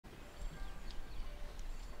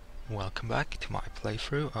Welcome back to my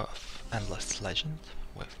playthrough of Endless Legend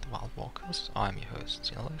with the Wild Walkers. I'm your host,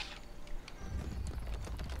 Xenolith.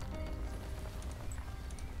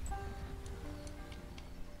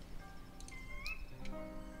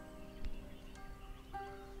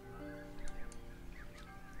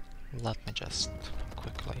 Let me just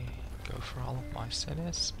quickly go through all of my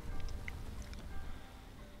cities.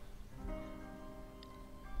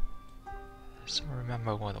 So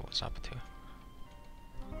remember what I was up to.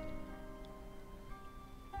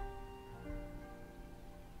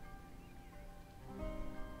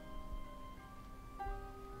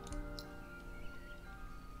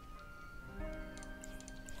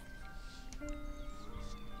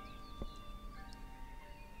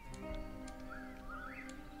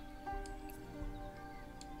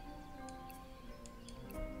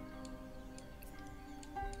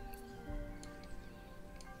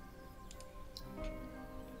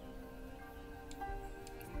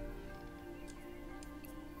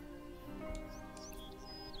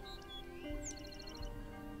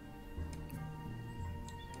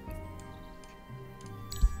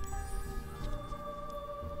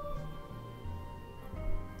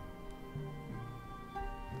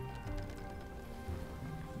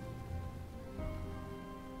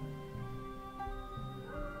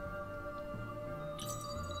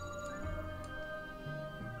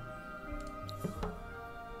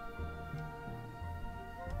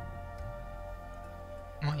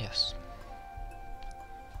 Oh yes.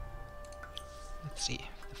 Let's see,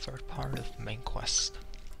 the third part of the main quest.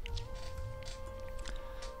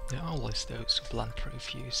 There are always those who bluntly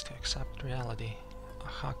refuse to accept reality.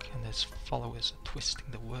 Ahak and his followers are twisting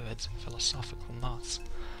the words in philosophical knots,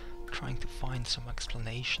 trying to find some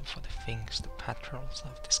explanation for the things the patrols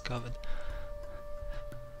have discovered.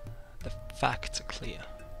 The facts are clear.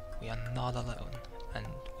 We are not alone, and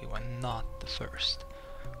we were not the first.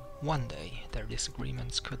 One day, their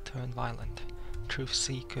disagreements could turn violent. Truth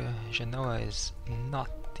seeker Genoa is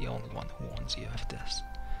not the only one who warns you of this.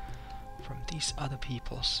 From these other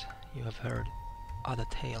peoples, you have heard other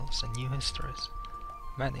tales and new histories.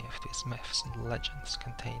 Many of these myths and legends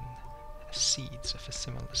contain seeds of a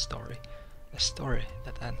similar story, a story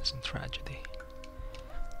that ends in tragedy.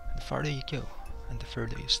 The farther you go, and the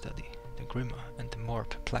further you study, the grimmer and the more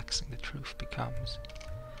perplexing the truth becomes.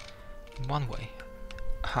 In one way,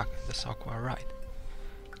 Ahak and the Sakwa are right.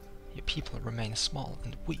 Your people remain small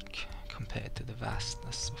and weak compared to the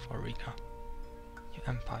vastness of Auriga. Your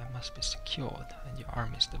empire must be secured and your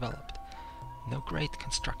armies developed. No great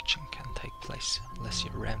construction can take place unless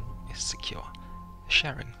your realm is secure.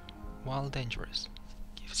 Sharing, while dangerous,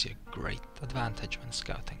 gives you a great advantage when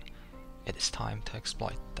scouting. It is time to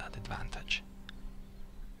exploit that advantage.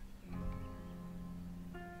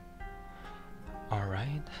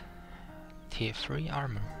 Alright. Tier 3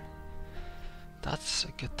 armor. That's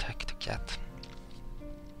a good tech to get.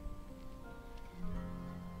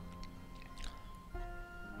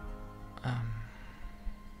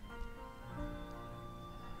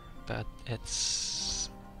 But it's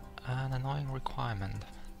an annoying requirement.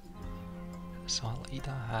 So I'll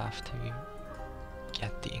either have to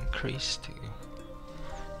get the increase to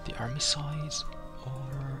the army size,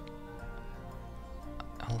 or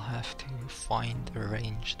I'll have to find a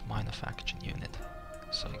ranged minor faction unit,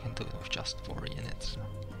 so I can do it with just 4 units.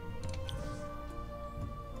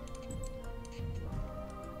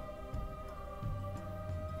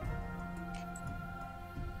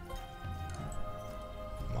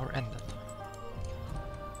 More ended.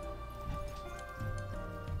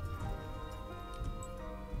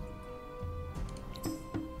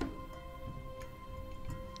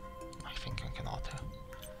 I think I can auto.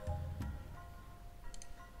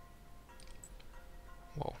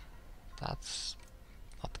 Whoa, that's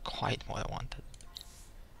not quite what I wanted.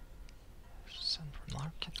 Central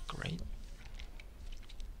market, great.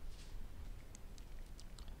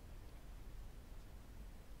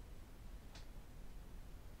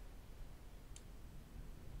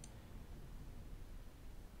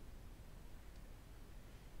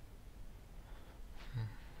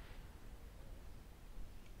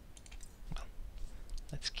 Well,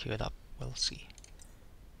 let's queue it up, we'll see.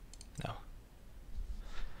 No.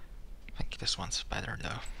 I think this one's better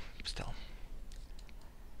though, still.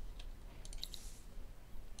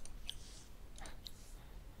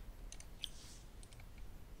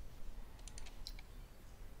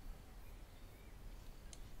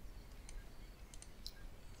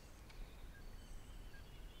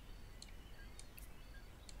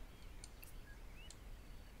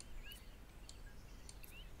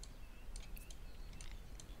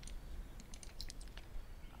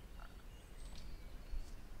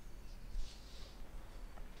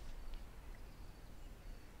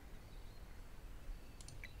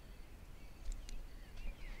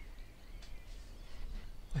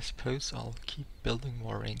 I suppose I'll keep building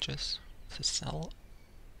more ranges to sell,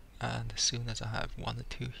 and as soon as I have 1 or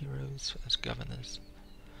 2 heroes as governors,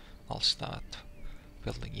 I'll start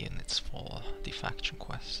building units for the faction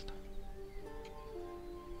quest.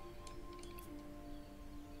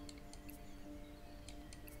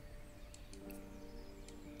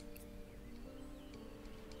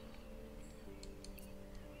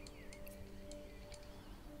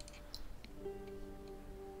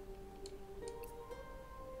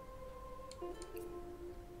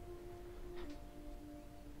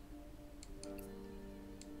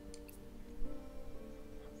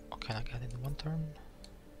 Can I get it in 1 turn?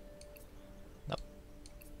 No.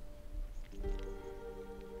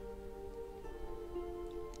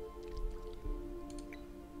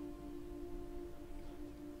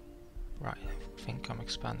 Right, I think I'm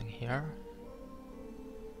expanding here.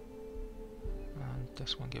 And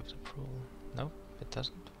this one gives approval. No, it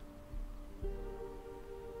doesn't.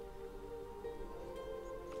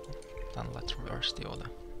 Then let's reverse the order.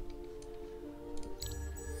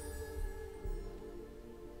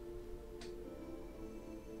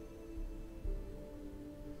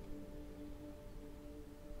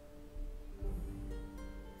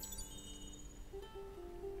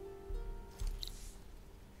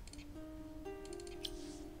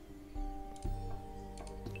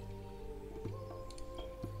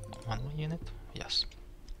 One more unit? Yes.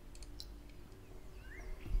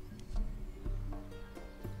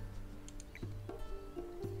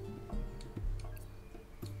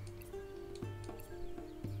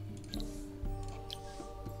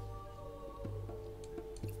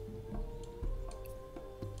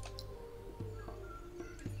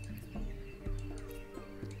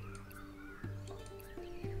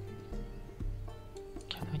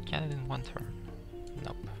 Can I get it in 1 turn?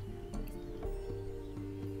 Nope.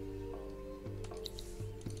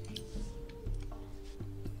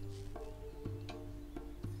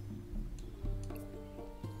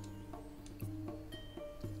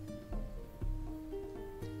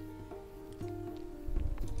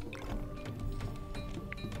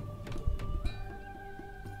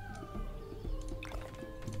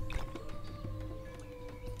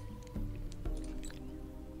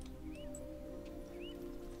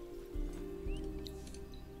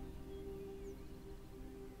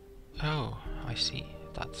 Oh, I see.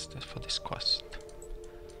 That's for this quest.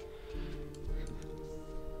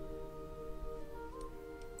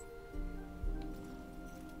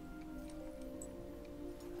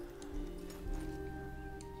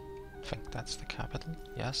 I think that's the capital,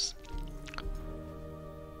 yes.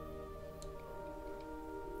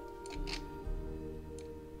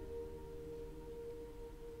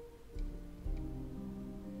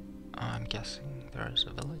 I'm guessing there's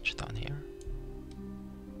a village down here.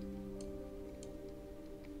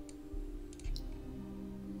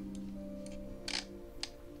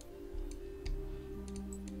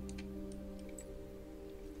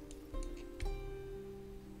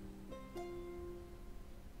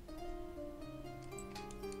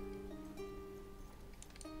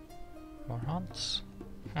 More hunts?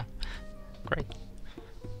 Huh. Great.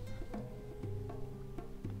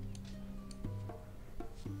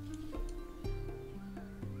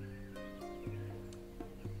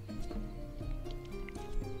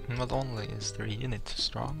 Not only is their unit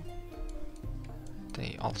strong,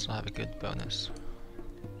 they also have a good bonus.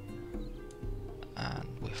 And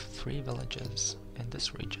with 3 villages in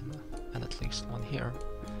this region, and at least 1 here,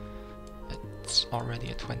 it's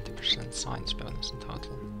already a 20% science bonus in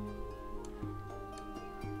total.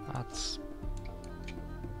 That's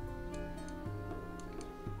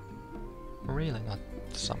really not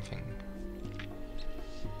something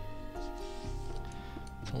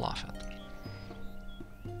to laugh at.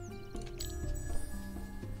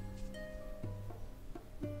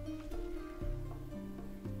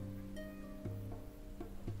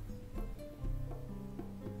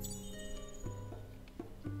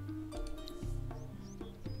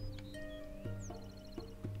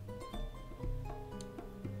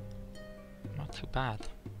 Not too bad.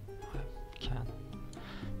 I can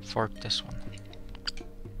fork this one.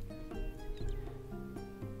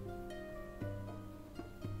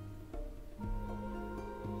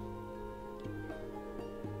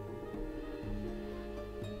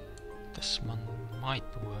 This one might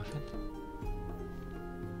be worth it.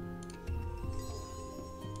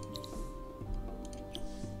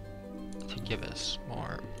 To give us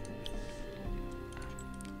more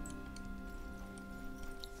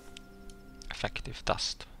effective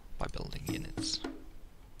dust by building units.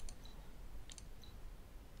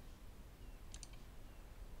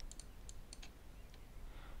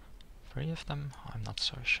 Three of them, I'm not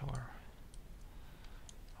so sure.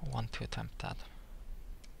 I want to attempt that.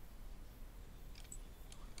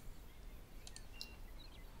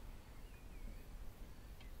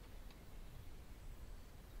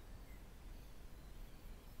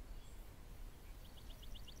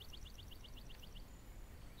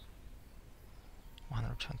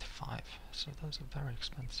 $125, so those are very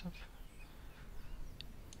expensive.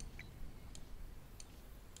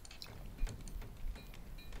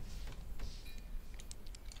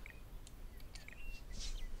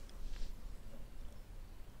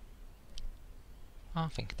 I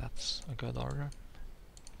think that's a good order.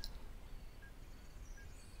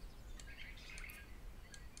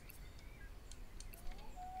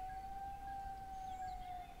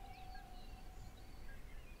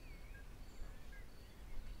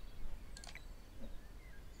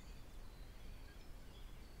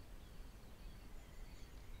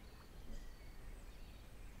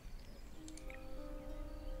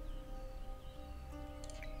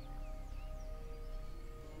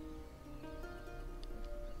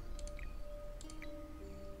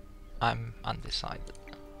 I'm undecided.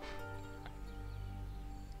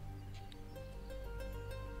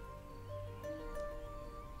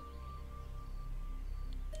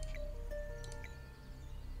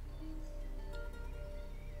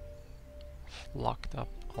 Locked up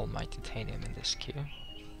all my titanium in this queue.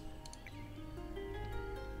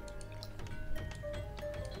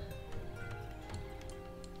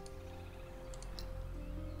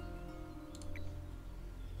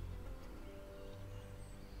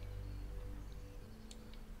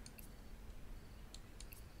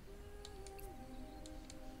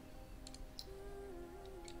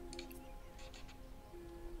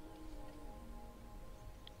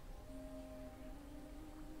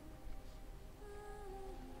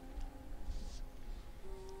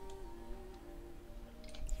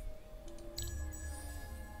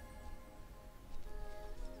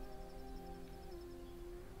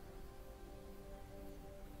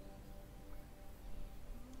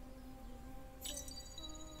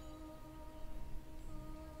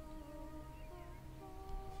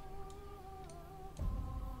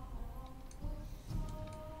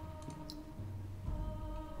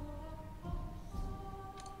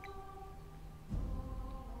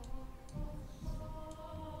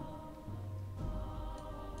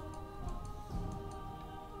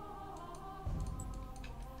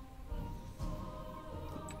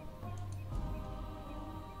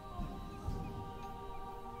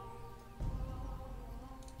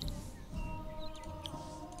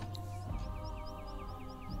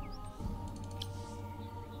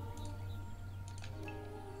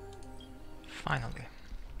 Finally.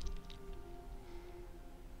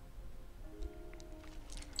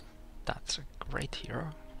 That's a great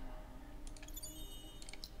hero.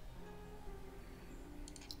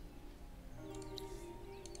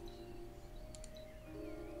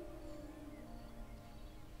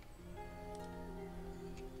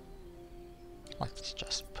 Let's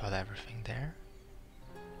just put everything there.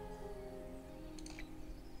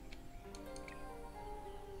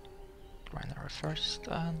 Grindr first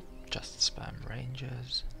and just spam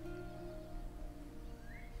ranges.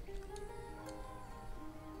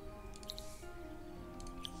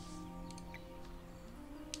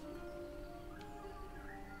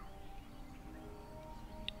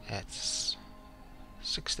 It's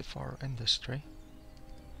 64 industry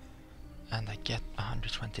and I get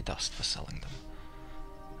 120 dust for selling them.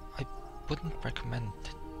 I wouldn't recommend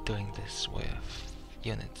doing this with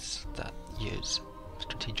units that use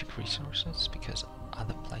strategic resources because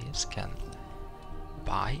other players can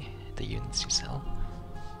buy the units you sell.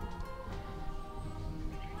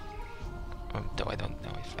 Though I don't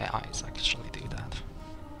know if AIs actually do that.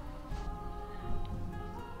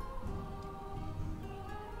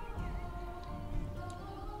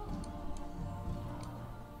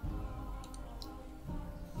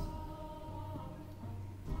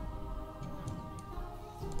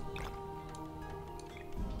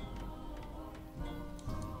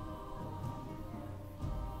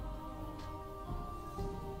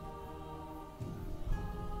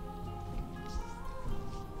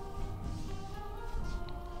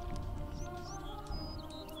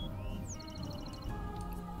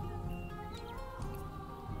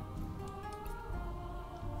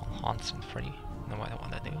 Hansen free. Now what I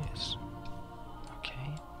want to do is okay.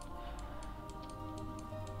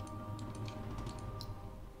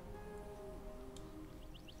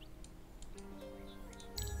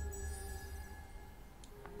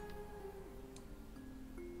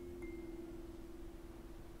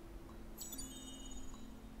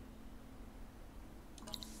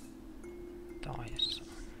 Dies.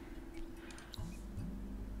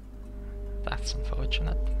 That's unfortunate.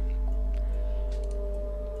 unfortunate.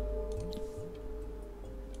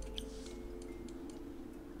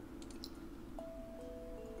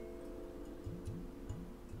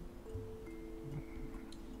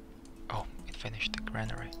 Oh, it finished the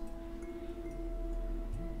granary.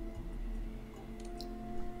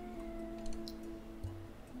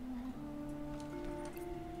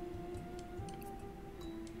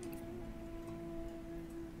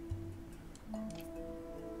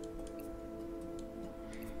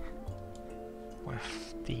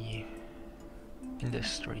 With the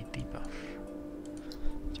industry debuff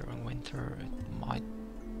during winter, it might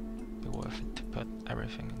be worth it to put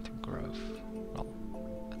everything into growth. Well,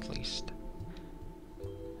 at least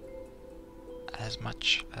as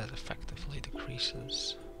much as effectively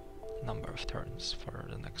decreases the number of turns for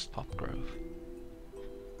the next pop growth.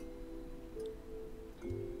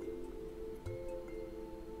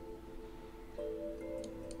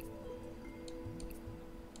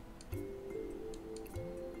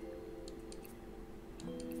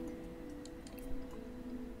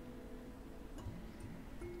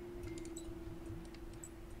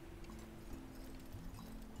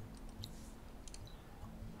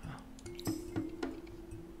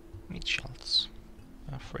 Meat shells.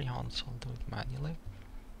 Freehands, I'll do it manually.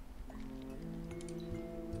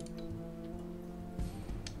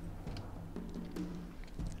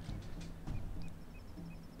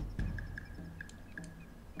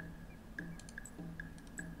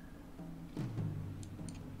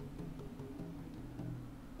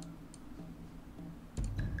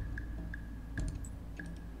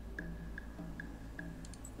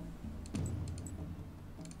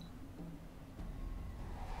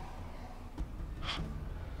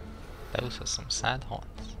 Those are some sad haunts.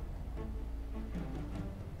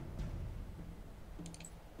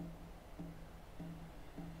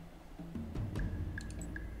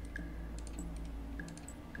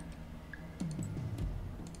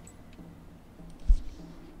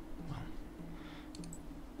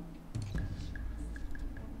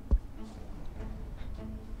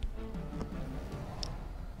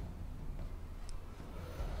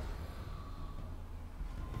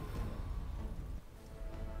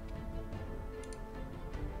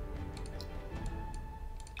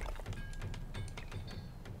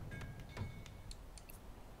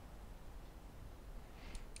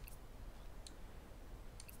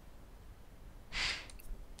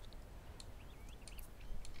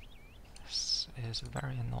 Is a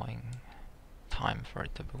very annoying time for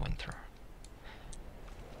it to be winter.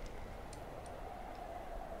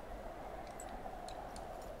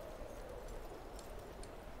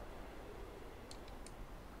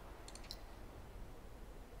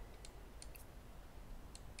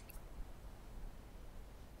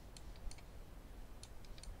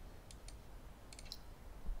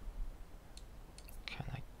 Can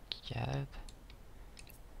I get it?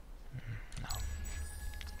 No.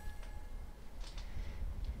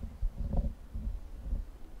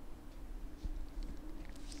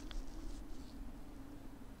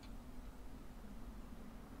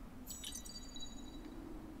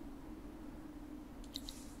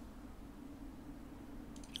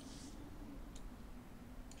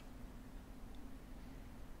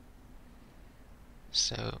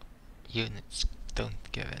 So, units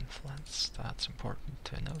don't give influence, that's important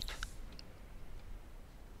to note.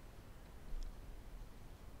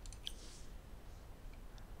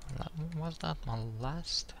 Was that my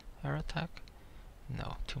last air attack?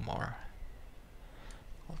 No, 2 more.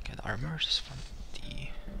 I'll get armors from the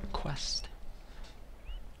quest.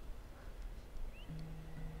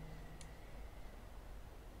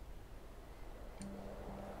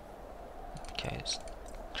 Okay,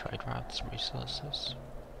 trade routes, resources.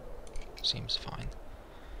 Seems fine.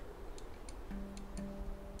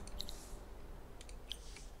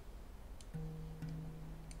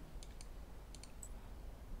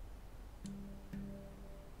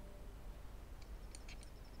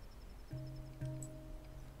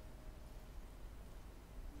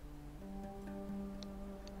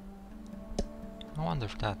 I wonder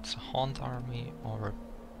if that's a Haunt army or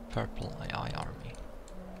a Purple AI army.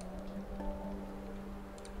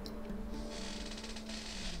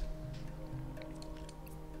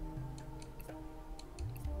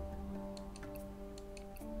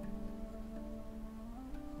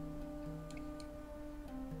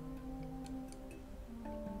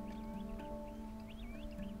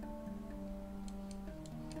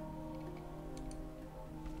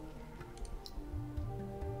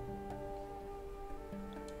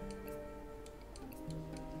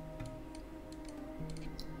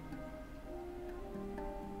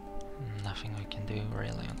 Nothing we can do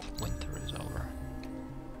really until winter is over.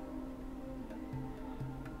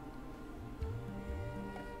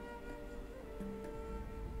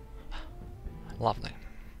 Lovely.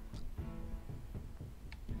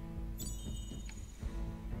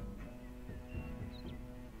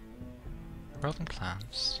 Roving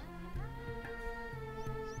clans.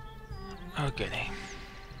 Oh goody.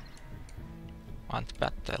 Want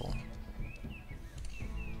bet they'll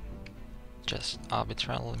just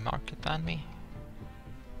arbitrarily market ban me?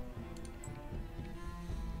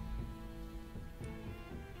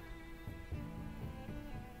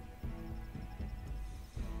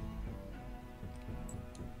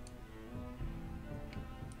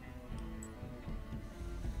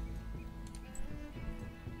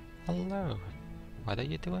 Hello, what are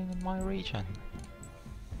you doing in my region?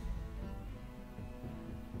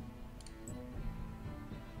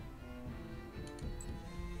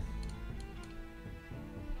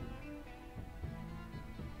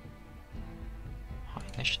 High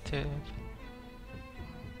initiative.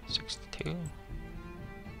 62.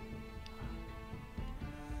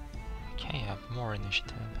 Okay, I have more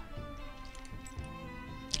initiative.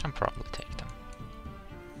 Can probably take them.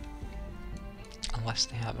 Unless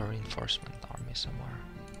they have a reinforcement army somewhere.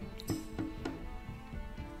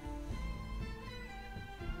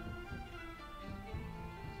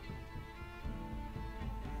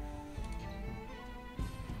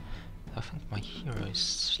 I think my hero is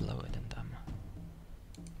slower than them.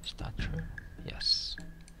 Is that true? Yes.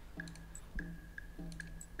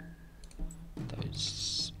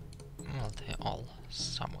 Those... well, they're all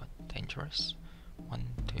somewhat dangerous. 1,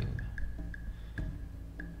 2...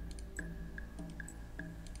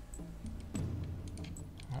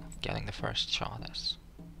 well, getting the first shot is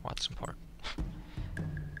what's important.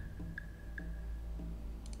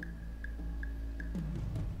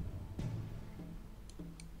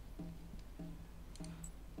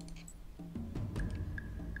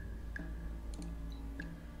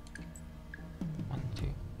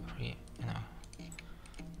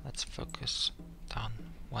 Let's focus down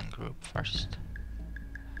one group first.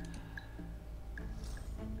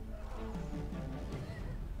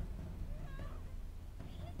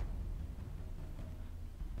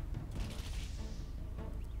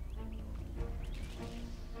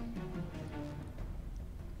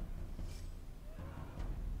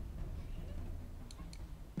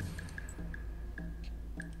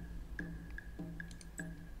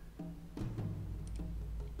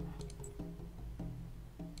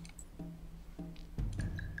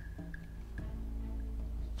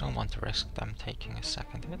 Don't want to risk them taking a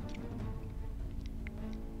second hit.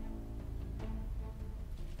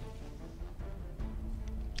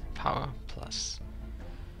 Power plus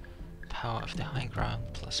power of the high ground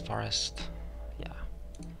plus forest. Yeah.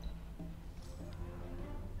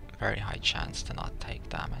 Very high chance to not take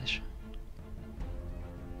damage.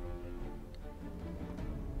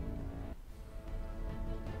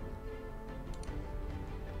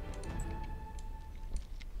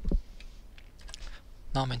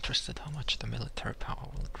 Now I'm interested how much the military power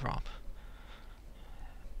will drop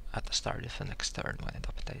at the start of the next turn when it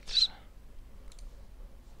updates.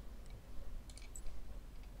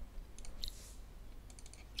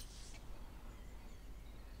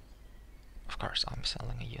 Of course, I'm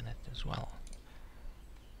selling a unit as well.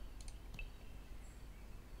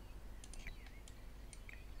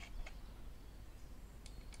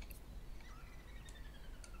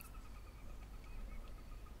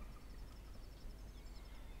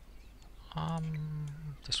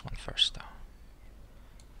 This one first though.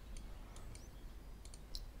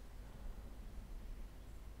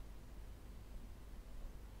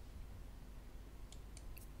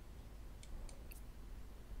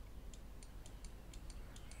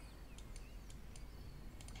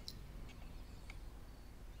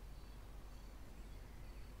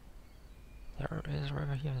 There is a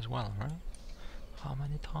river here as well, right? How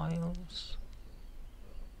many tiles?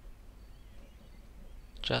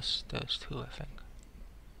 Just those two, I think.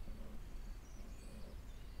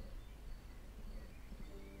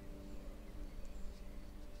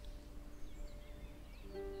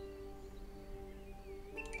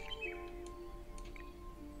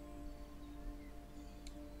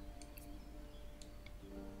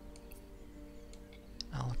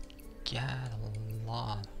 I'll get a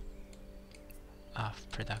lot of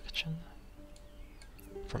production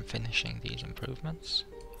from finishing these improvements,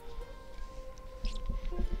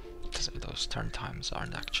 because those turn times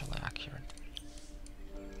aren't actually accurate.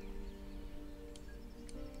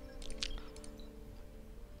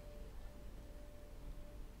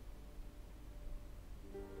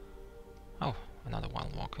 Oh, another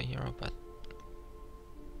Wild Walker hero, but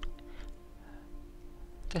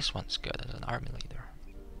this one's good as an army leader.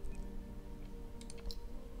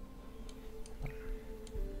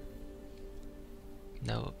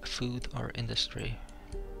 No food or industry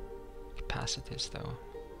capacities though.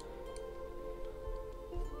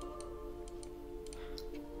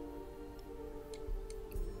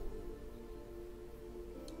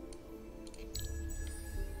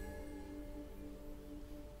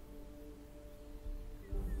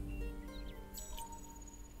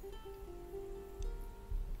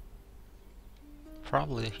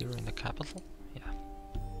 Probably here in the capital, yeah.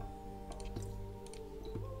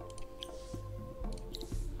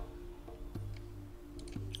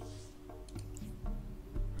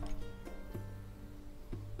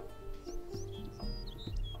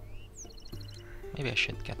 Maybe I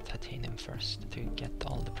should get titanium first to get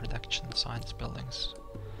all the production science buildings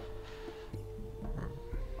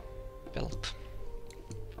built.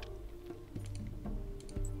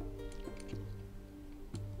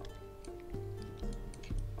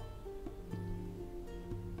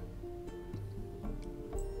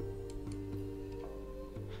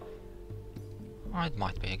 It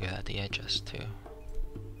might be a good idea just to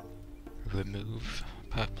remove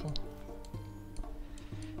purple.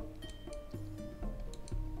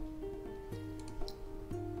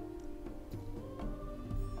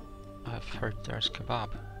 I've heard there's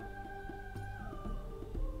kebab.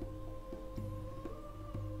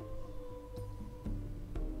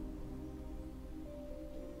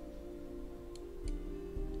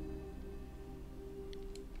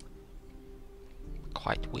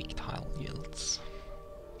 Quite weak tile yields.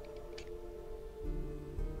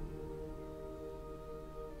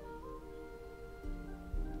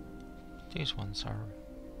 These ones are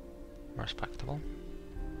respectable.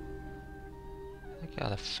 I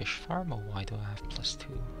got a fish farm, or why do I have +2?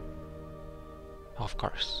 Of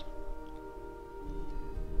course.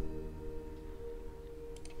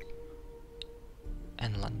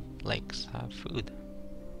 Inland lakes have food.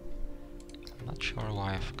 I'm not sure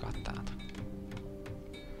why I forgot that.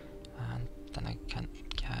 And then I can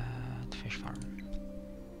get fish farm.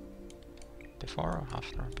 Before or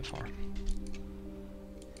after? Before.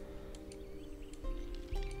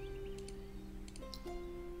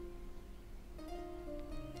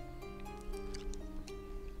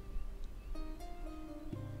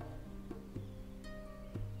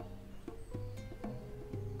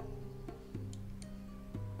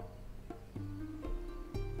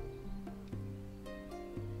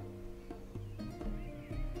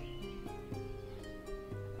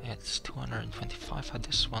 It's 225 for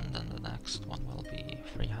this one, then the next one will be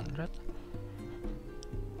 300.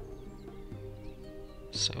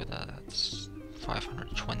 So that's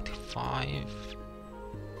 525.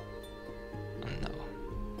 No,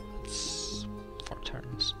 it's 4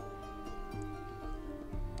 turns.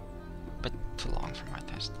 Bit too long for my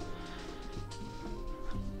taste.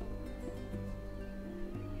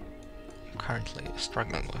 I'm currently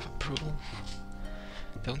struggling with approval.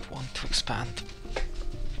 Don't want to expand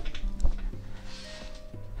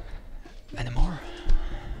anymore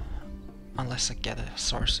unless I get a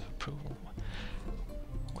source of approval,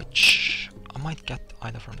 which I might get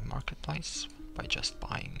either from the marketplace by just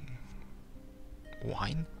buying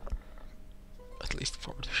wine, at least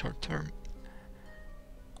for the short term,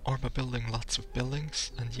 or by building lots of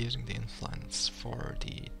buildings and using the influence for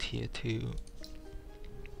the tier 2,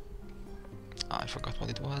 I forgot what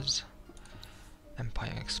it was,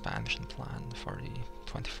 empire expansion plan for the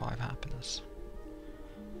 25 happiness.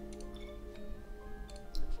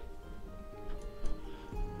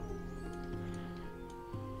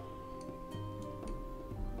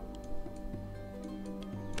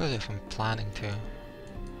 But if I'm planning to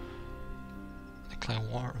declare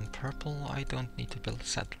war on purple, I don't need to build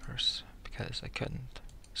settlers, because I couldn't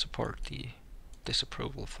support the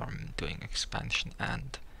disapproval from doing expansion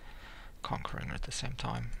and conquering at the same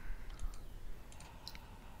time.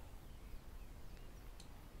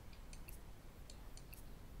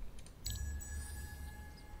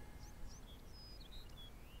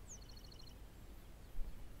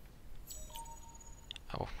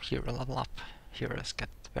 Oh, hero level up. Heroes get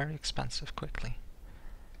very expensive quickly.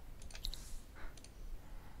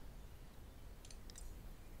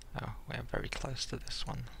 Oh, we are very close to this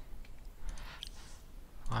one.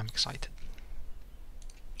 I'm excited.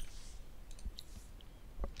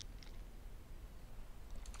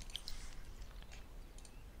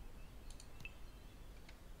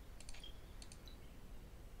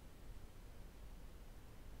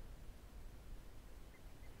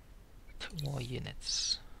 Two more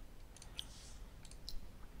units.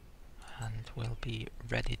 And we'll be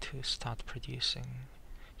ready to start producing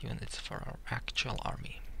units for our actual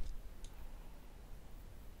army.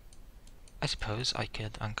 I suppose I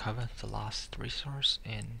could uncover the last resource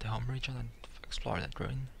in the home region and explore that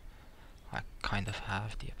ruin. I kind of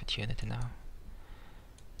have the opportunity now.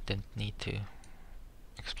 Didn't need to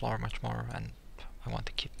explore much more, and I want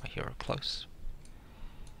to keep my hero close.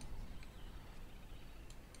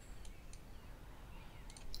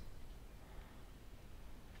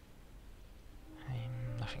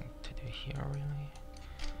 Nothing to do here really.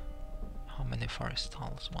 How many forest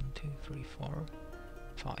halls? 1, 2, 3, 4,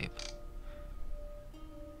 5.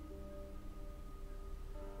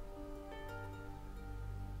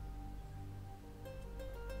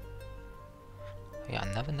 Yeah,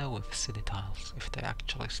 I never know with city tiles if they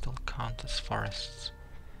actually still count as forests.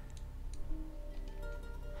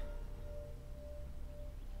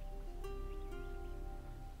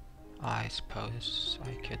 I suppose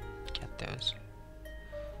I could get those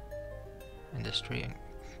industry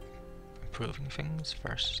improving things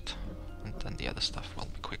first, and then the other stuff will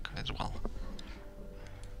be quicker as well.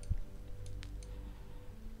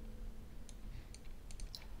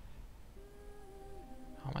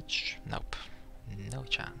 How much? Nope. No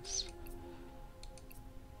chance.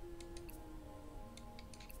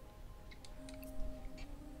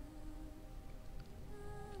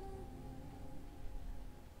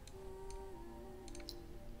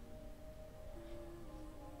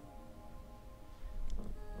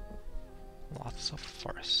 Lots of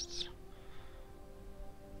forests.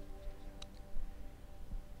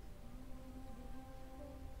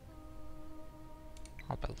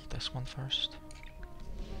 I'll build this one first.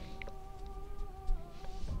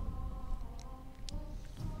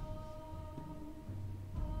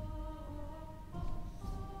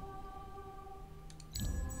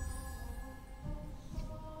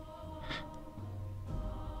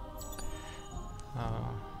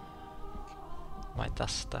 My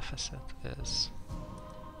dust deficit is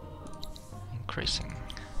increasing.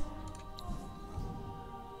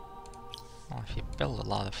 Well, if you build a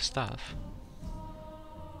lot of stuff,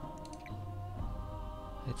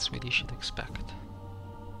 it's what you should expect.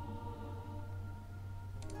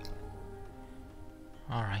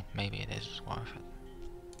 Alright, maybe it is worth it.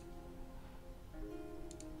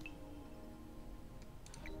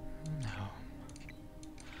 No.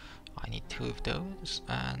 I need 2 of those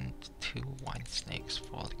and 2 wine snakes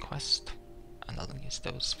for the quest, and I'll use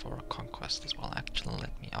those for a conquest as well. Actually,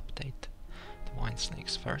 let me update the wine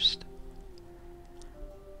snakes first.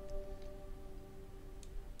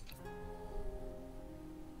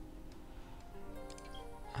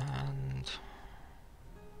 And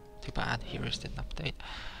too bad Heroes didn't update.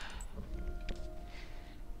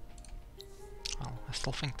 Well, I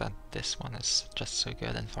still think that this one is just so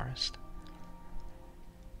good in Forest.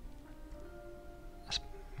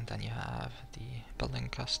 And then you have the building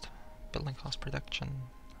cost reduction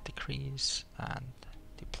decrease and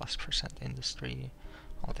the +% industry.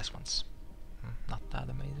 Well, this one's not that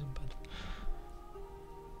amazing, but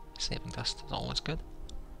saving dust is always good.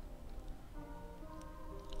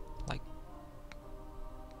 Like,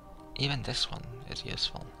 even this one is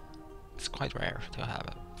useful. It's quite rare to have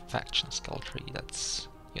a faction skill tree that's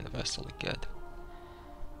universally good.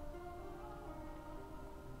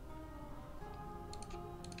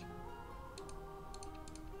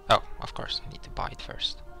 Oh, of course, I need to buy it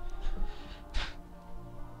first.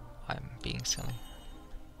 I'm being silly.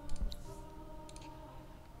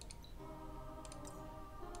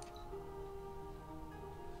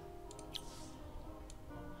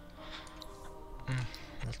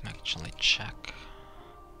 Let me actually check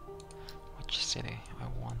which city I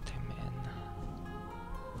want him in.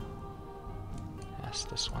 Yes,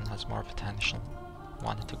 this one has more potential.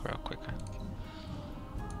 Want it to grow quicker.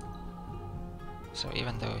 So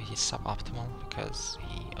even though he's suboptimal because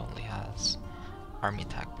he only has army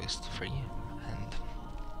attack boost 3 and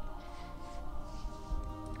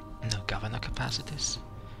no governor capacities,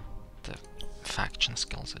 the faction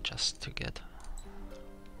skills are just too good.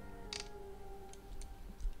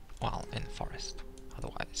 Well, in Forest.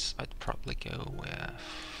 Otherwise, I'd probably go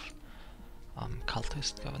with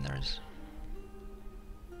cultist governors.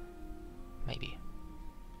 Maybe.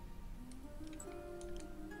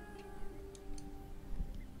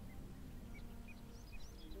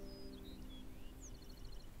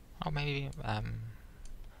 Or maybe,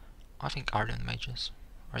 I think Arden mages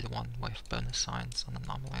are the one with bonus signs on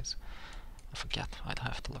anomalies. I forget, I'd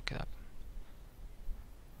have to look it up.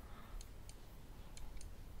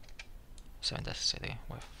 So in this city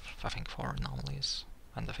with, I think, 4 anomalies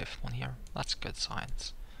and the 5th one here, that's good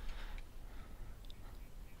science.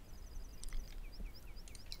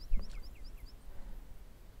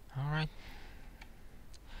 Alright.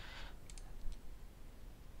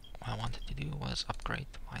 What I wanted to do was upgrade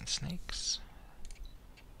the wine snakes.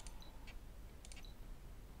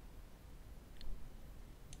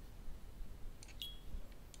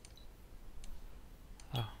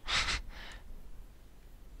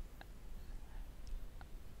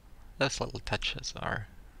 Those little touches are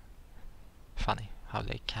funny, how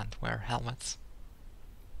they can't wear helmets.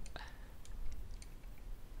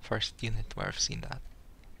 First unit where I've seen that.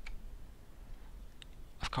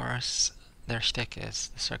 Of course, their shtick is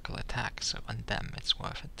the circle attack, so on them it's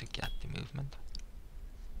worth it to get the movement.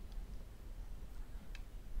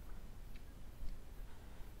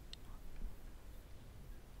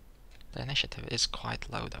 The initiative is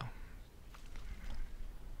quite low though,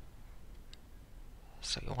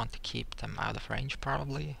 so you want to keep them out of range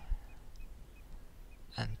probably,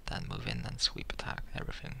 and then move in and sweep attack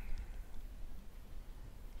everything.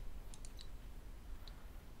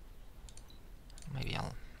 Maybe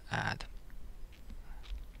I'll add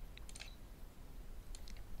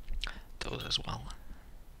those as well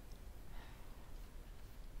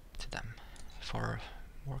to them for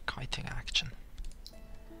more kiting action.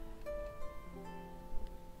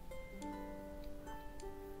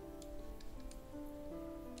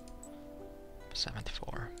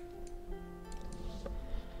 74.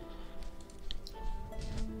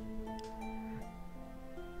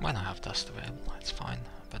 When I have dust available, it's fine,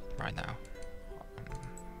 but right now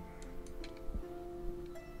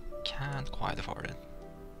can't quite afford it.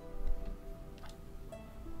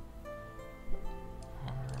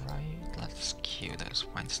 Alright, let's queue those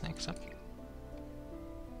wine snakes up.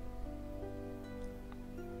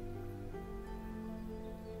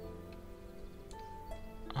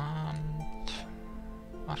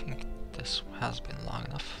 I think this has been long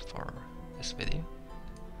enough for this video.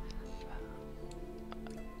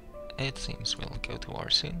 It seems we'll go to war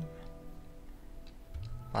soon.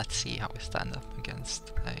 Let's see how we stand up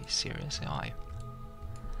against a serious AI.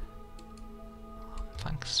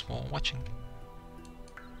 Thanks for watching.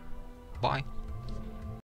 Bye.